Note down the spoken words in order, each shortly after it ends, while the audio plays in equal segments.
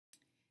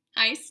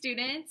Hi,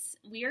 students.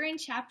 We are in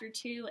chapter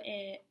 2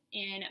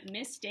 in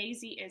Miss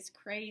Daisy is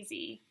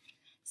Crazy.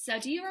 So,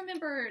 do you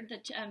remember the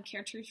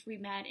characters we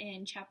met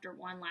in chapter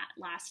 1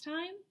 last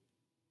time?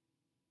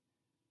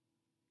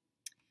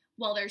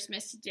 Well, there's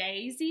Miss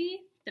Daisy.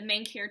 The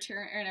main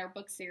character in our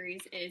book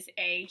series is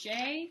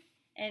AJ.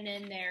 And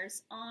then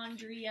there's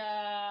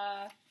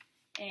Andrea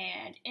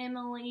and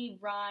Emily,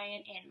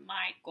 Ryan, and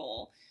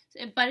Michael.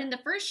 But in the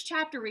first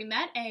chapter, we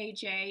met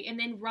AJ, and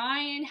then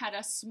Ryan had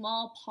a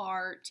small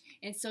part,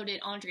 and so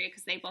did Andrea,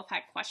 because they both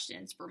had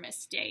questions for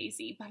Miss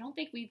Daisy. But I don't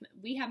think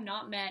we have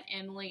not met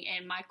Emily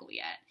and Michael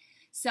yet.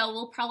 So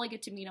we'll probably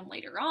get to meet them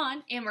later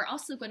on. And we're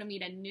also going to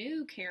meet a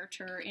new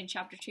character in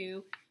chapter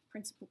 2,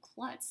 Principal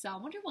Klutz. So I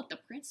wonder what the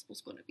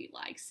principal's going to be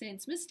like,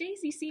 since Miss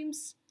Daisy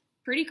seems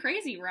pretty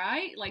crazy,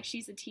 right? Like,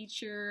 she's a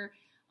teacher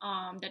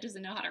that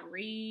doesn't know how to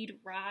read,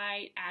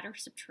 write, add or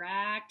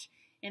subtract.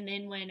 And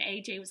then when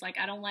AJ was like,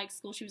 I don't like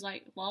school, she was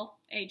like, well,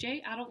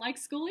 AJ, I don't like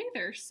school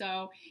either.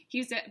 So he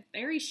was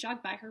very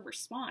shocked by her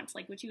response.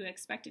 Like, would you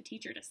expect a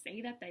teacher to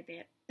say that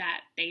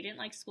they didn't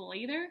like school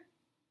either?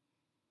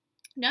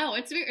 No,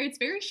 it's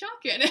very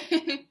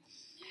shocking.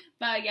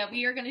 But yeah,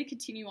 we are going to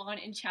continue on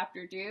in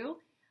chapter 2,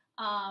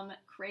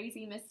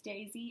 Crazy Miss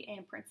Daisy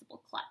and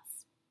Principal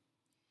Klutz.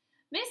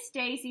 Miss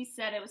Daisy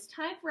said it was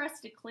time for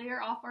us to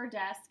clear off our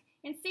desk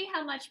and see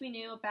how much we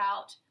knew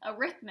about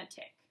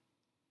arithmetic.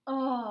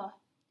 Ugh.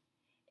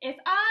 If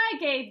I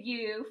gave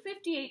you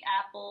 58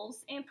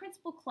 apples and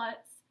Principal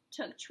Klutz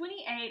took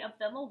 28 of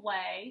them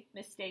away,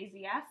 Miss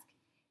Daisy asked,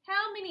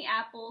 how many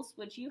apples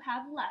would you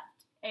have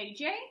left,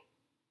 AJ?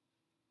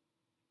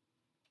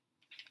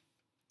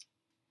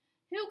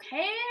 Who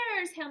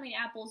cares how many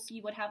apples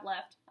you would have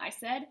left, I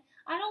said.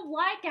 I don't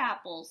like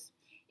apples.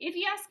 If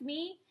you ask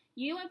me,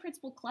 you and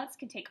Principal Klutz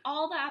can take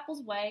all the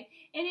apples away,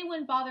 and it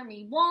wouldn't bother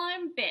me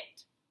one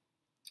bit.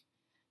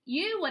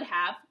 You would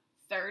have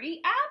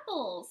 30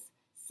 apples,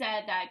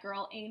 said that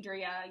girl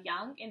Andrea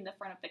Young in the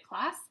front of the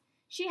class.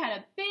 She had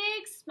a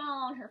big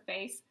smile on her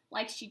face,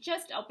 like she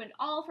just opened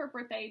all of her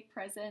birthday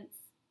presents.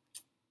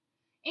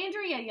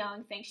 Andrea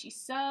Young thinks she's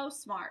so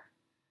smart.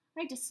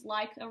 I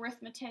dislike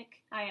arithmetic,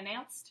 I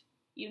announced.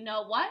 You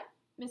know what?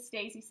 Miss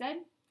Daisy said.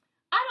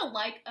 I don't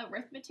like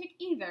arithmetic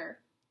either.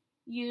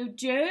 You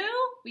do?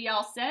 We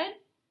all said.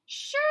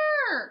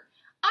 Sure!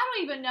 I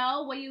don't even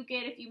know what you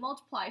get if you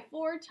multiply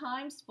 4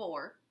 times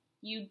 4.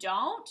 You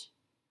don't?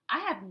 I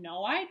have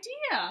no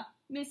idea,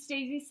 Miss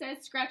Daisy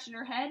said, scratching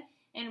her head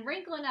and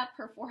wrinkling up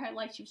her forehead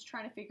like she was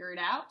trying to figure it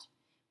out.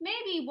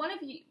 Maybe one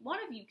of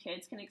you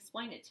kids can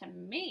explain it to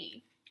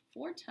me.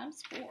 4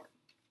 times 4.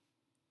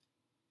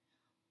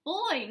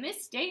 Boy,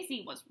 Miss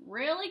Daisy was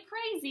really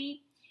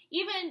crazy.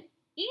 Even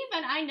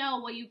I know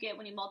what you get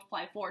when you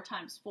multiply 4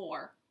 times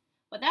 4.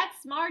 But that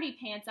smarty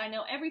pants I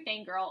know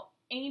everything girl,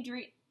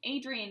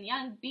 Adrian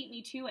Young, beat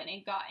me to it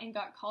and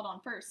got called on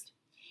first.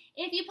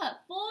 If you put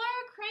 4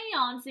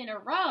 crayons in a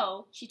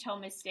row, she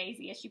told Miss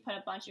Daisy as she put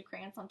a bunch of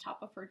crayons on top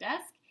of her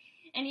desk,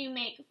 and you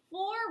make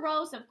 4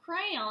 rows of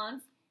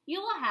crayons,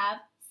 you will have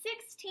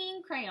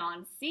 16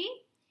 crayons, see?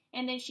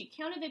 And then she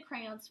counted the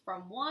crayons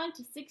from 1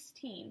 to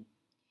 16.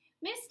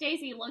 Miss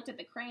Daisy looked at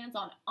the crayons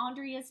on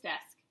Andrea's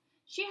desk.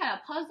 She had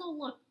a puzzled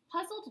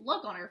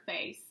look on her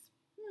face.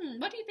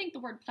 What do you think the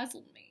word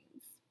puzzled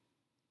means?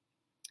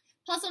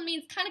 Puzzled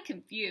means kind of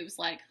confused,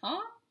 like,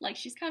 huh? Like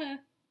she's kind of,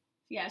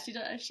 yeah,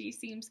 she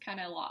seems kind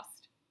of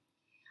lost.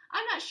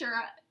 I'm not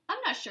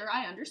sure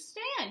I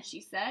understand, she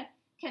said.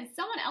 Can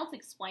someone else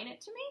explain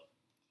it to me?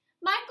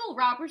 Michael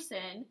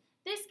Robertson,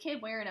 this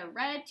kid wearing a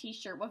red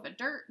t-shirt with a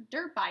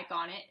dirt bike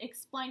on it,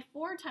 explained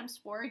 4 times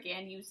 4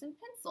 again using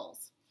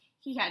pencils.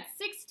 He had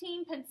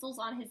 16 pencils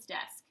on his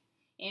desk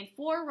and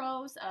 4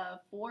 rows of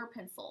 4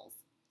 pencils.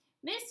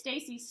 Miss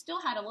Daisy still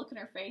had a look in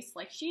her face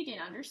like she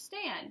didn't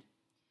understand.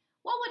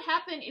 What would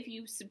happen if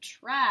you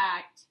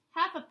subtract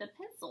half of the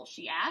pencil,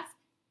 she asked.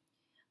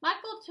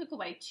 Michael took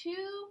away 2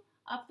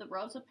 of the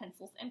rows of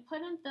pencils and put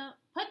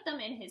them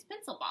in his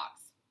pencil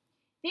box.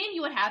 Then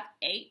you would have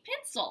 8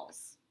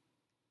 pencils.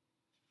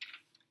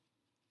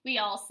 We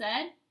all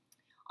said.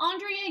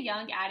 Andrea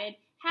Young added,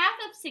 half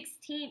of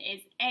 16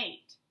 is 8.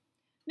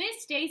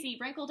 Miss Daisy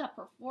wrinkled up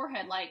her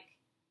forehead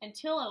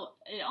until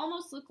it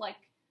almost looked like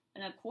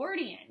an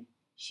accordion.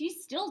 She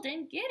still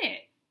didn't get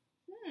it.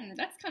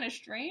 That's kind of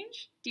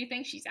strange. Do you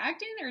think she's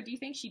acting, or do you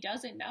think she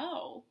doesn't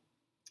know?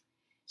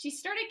 She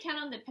started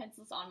counting the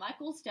pencils on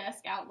Michael's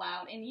desk out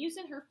loud and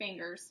using her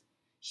fingers.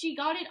 She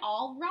got it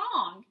all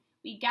wrong.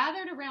 We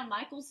gathered around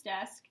Michael's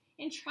desk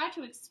and tried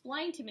to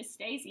explain to Miss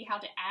Daisy how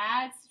to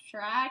add,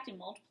 subtract, and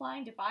multiply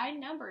and divide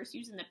numbers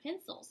using the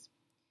pencils.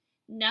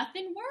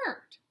 Nothing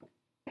worked.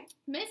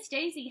 Miss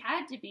Daisy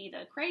had to be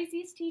the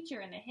craziest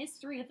teacher in the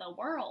history of the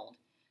world.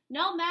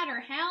 No matter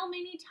how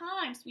many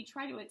times we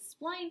tried to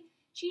explain,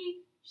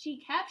 she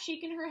kept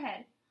shaking her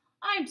head.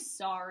 I'm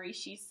sorry,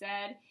 she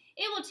said.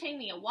 It will take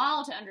me a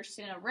while to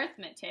understand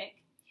arithmetic.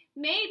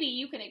 Maybe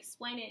you can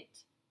explain it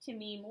to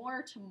me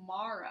more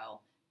tomorrow.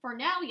 For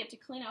now, we have to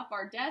clean off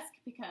our desk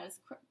because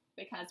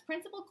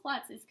Principal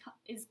Klutz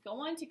is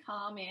going to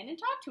come in and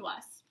talk to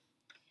us.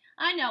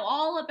 I I know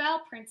all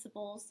about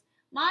principals.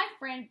 My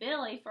friend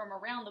Billy from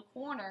around the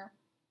corner,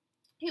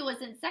 who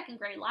was in second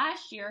grade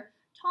last year,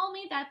 told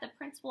me that the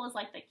principal is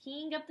like the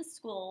king of the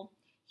school.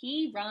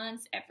 He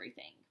runs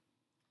everything.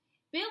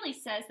 Billy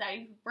says that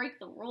if you break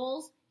the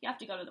rules, you have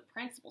to go to the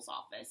principal's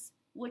office,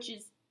 which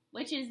is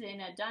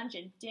in a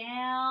dungeon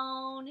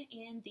down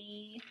in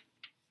the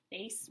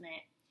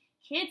basement.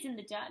 Kids in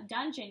the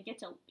dungeon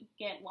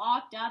get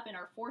locked up and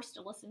are forced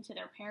to listen to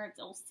their parents'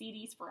 old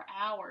CDs for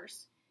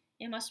hours.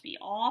 It must be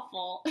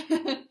awful.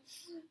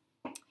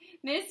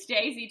 Miss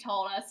Daisy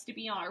told us to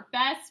be on our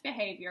best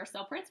behavior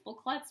so Principal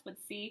Klutz would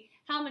see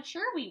how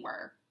mature we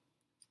were.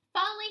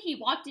 Finally, he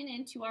walked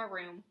into our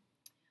room.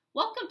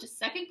 "Welcome to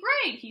second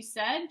grade," he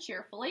said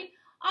cheerfully.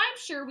 "I'm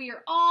sure we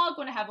are all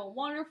going to have a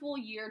wonderful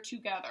year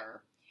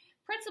together."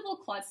 Principal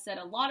Klutz said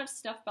a lot of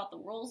stuff about the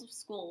rules of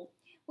school.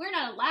 We're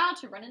not allowed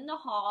to run in the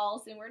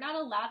halls, and we're not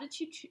allowed to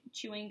chew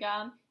chewing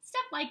gum,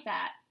 stuff like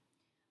that.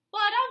 But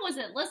I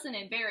wasn't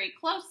listening very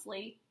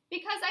closely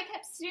because I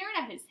kept staring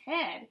at his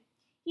head.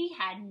 He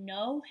had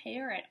no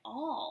hair at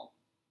all.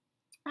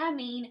 I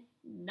mean,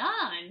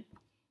 none.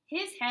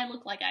 His head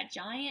looked like a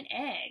giant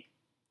egg.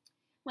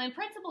 When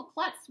Principal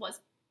Klutz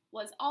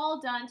was all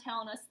done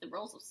telling us the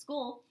rules of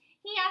school,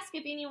 he asked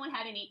if anyone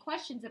had any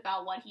questions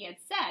about what he had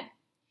said.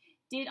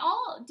 Did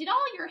all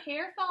your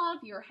hair fall out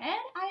of your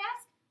head?" I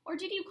asked. "Or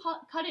did you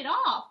cut it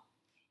off?"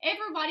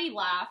 Everybody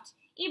laughed,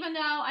 even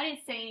though I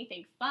didn't say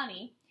anything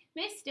funny.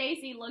 Miss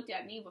Daisy looked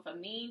at me with a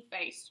mean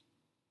face.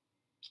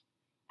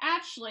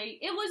 "Actually,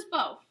 it was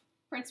both,"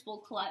 Principal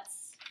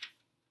Klutz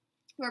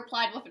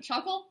replied with a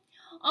chuckle.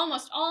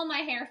 "Almost all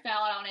my hair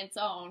fell out on its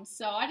own,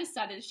 so I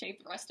decided to shave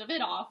the rest of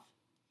it off."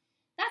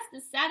 "That's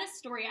the saddest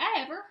story I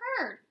ever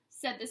heard,"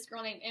 said this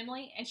girl named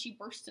Emily, and she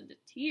burst into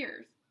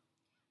tears.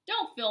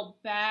 "Don't feel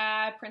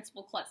bad,"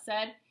 Principal Klutz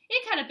said.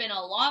 "It could have been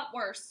a lot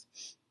worse."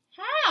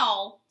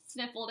 "How?"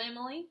 sniffled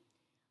Emily.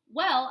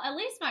 "Well, at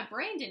least my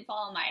brain didn't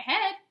fall on my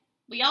head."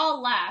 We all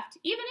laughed,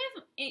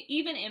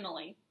 even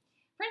Emily.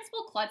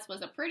 Principal Klutz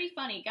was a pretty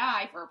funny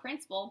guy for a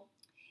principal.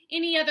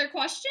 "Any other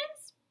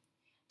questions?"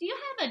 "Do you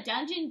have a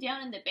dungeon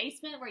down in the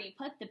basement where you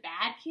put the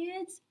bad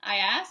kids?" I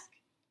asked.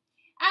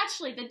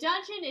 "Actually, the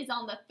dungeon is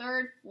on the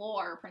 3rd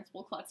floor,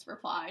 Principal Klutz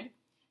replied.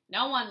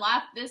 No one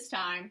laughed this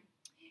time.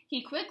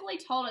 He quickly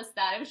told us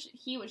that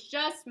he was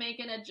just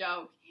making a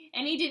joke,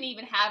 and he didn't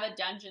even have a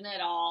dungeon at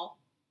all.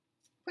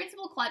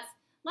 Principal Klutz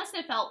must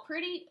have felt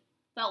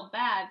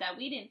bad that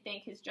we didn't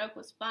think his joke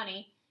was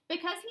funny,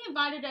 because he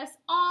invited us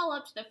all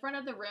up to the front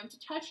of the room to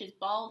touch his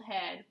bald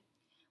head.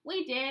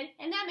 We did,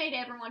 and that made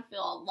everyone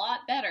feel a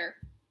lot better.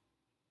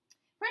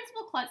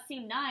 Principal Klutz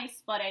seemed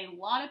nice, but a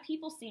lot of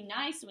people seem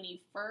nice when you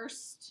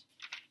first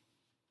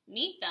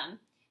meet them.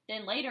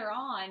 Then later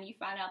on, you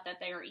find out that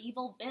they are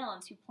evil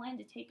villains who plan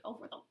to take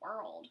over the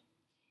world.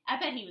 I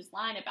bet he was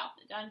lying about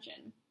the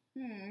dungeon.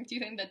 Do you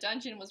think the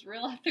dungeon was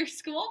real at their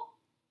school?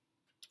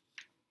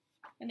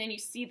 And then you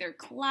see their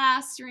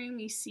classroom.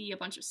 You see a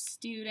bunch of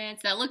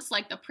students. That looks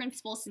like the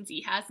principal since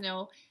he has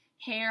no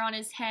hair on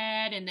his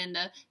head. And then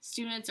the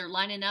students are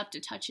lining up to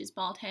touch his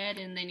bald head.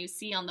 And then you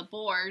see on the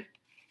board,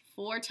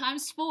 4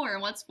 times 4.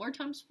 And what's 4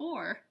 times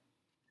 4?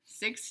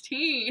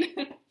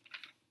 16.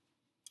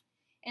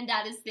 And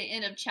that is the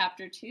end of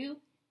Chapter 2,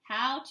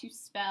 How to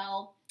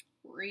Spell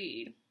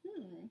Read.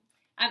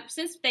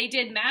 Since they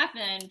did math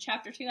in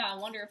Chapter 2, I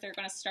wonder if they're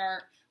going to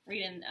start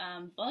reading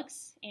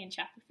books in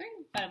Chapter 3.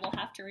 But we'll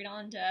have to read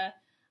on to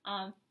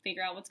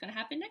figure out what's going to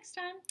happen next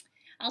time.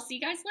 I'll see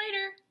you guys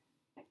later.